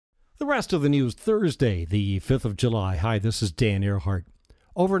The rest of the news Thursday, the 5th of July. Hi, this is Dan Earhart.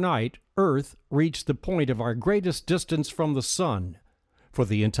 Overnight, Earth reached the point of our greatest distance from the sun for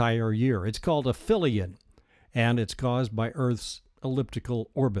the entire year. It's called aphelion, and it's caused by Earth's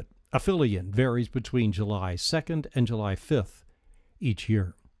elliptical orbit. Aphelion varies between July 2nd and July 5th each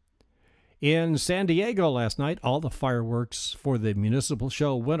year. In San Diego last night, all the fireworks for the municipal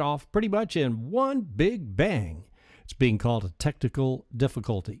show went off pretty much in one big bang. It's being called a technical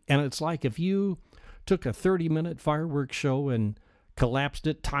difficulty. And it's like if you took a 30-minute fireworks show and collapsed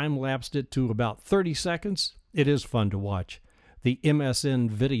it, time-lapsed it to about 30 seconds. It is fun to watch. The MSN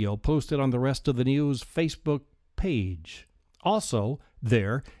video posted on the Rest of the News Facebook page. Also,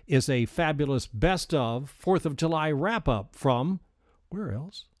 there is a fabulous best of 4th of July wrap-up from, where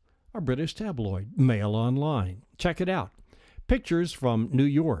else? A British tabloid, Mail Online. Check it out. Pictures from New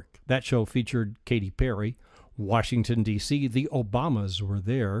York. That show featured Katy Perry. Washington, D.C., the Obamas were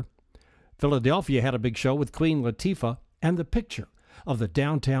there. Philadelphia had a big show with Queen Latifah, and the picture of the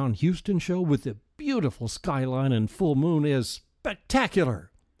downtown Houston show with the beautiful skyline and full moon is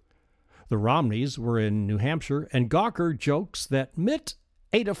spectacular. The Romneys were in New Hampshire, and Gawker jokes that Mitt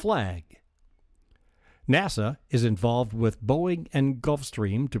ate a flag. NASA is involved with Boeing and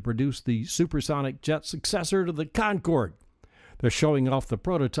Gulfstream to produce the supersonic jet successor to the Concorde. They're showing off the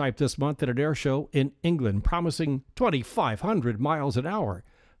prototype this month at an air show in England, promising 2,500 miles an hour.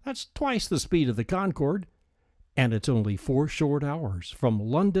 That's twice the speed of the Concorde, and it's only 4 short hours from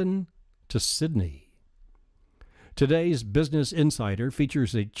London to Sydney. Today's Business Insider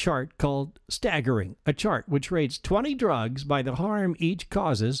features a chart called Staggering, a chart which rates 20 drugs by the harm each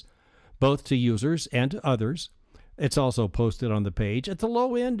causes, both to users and to others. It's also posted on the page. At the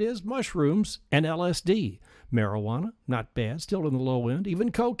low end is mushrooms and LSD. Marijuana, not bad, still in the low end.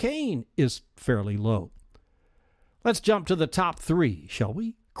 Even cocaine is fairly low. Let's jump to the top 3, shall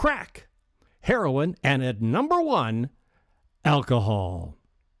we? Crack, heroin, and at number 1, alcohol.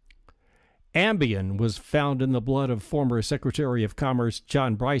 Ambien was found in the blood of former Secretary of Commerce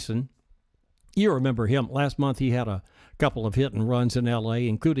John Bryson. You remember him. Last month he had a couple of hit and runs in L.A.,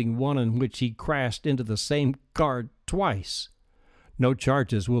 including one in which he crashed into the same car twice. No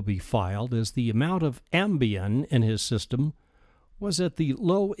charges will be filed as the amount of Ambien in his system was at the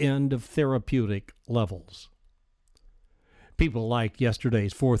low end of therapeutic levels. People liked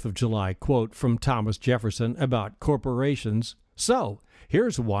yesterday's 4th of July quote from Thomas Jefferson about corporations. So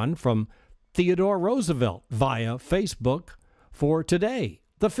here's one from Theodore Roosevelt via Facebook for today,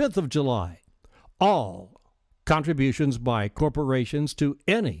 the 5th of July. All contributions by corporations to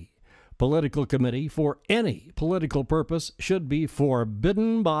any political committee for any political purpose should be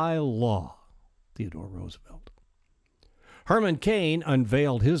forbidden by law. Theodore Roosevelt. Herman Cain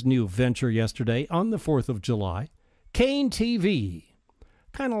unveiled his new venture yesterday on the 4th of July, Cain TV.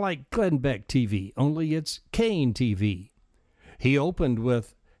 Kind of like Glenn Beck TV, only it's Cain TV. He opened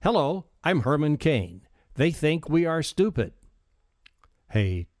with, "Hello, I'm Herman Cain. They think we are stupid."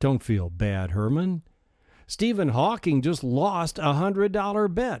 Hey, don't feel bad, Herman. Stephen Hawking just lost a $100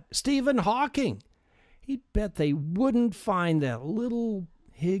 bet. Stephen Hawking! He'd bet they wouldn't find that little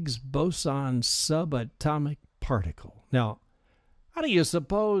Higgs boson subatomic particle. Now, how do you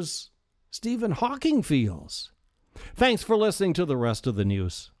suppose Stephen Hawking feels? Thanks for listening to the Rest of the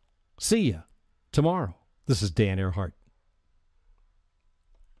News. See ya tomorrow. This is Dan Earhart.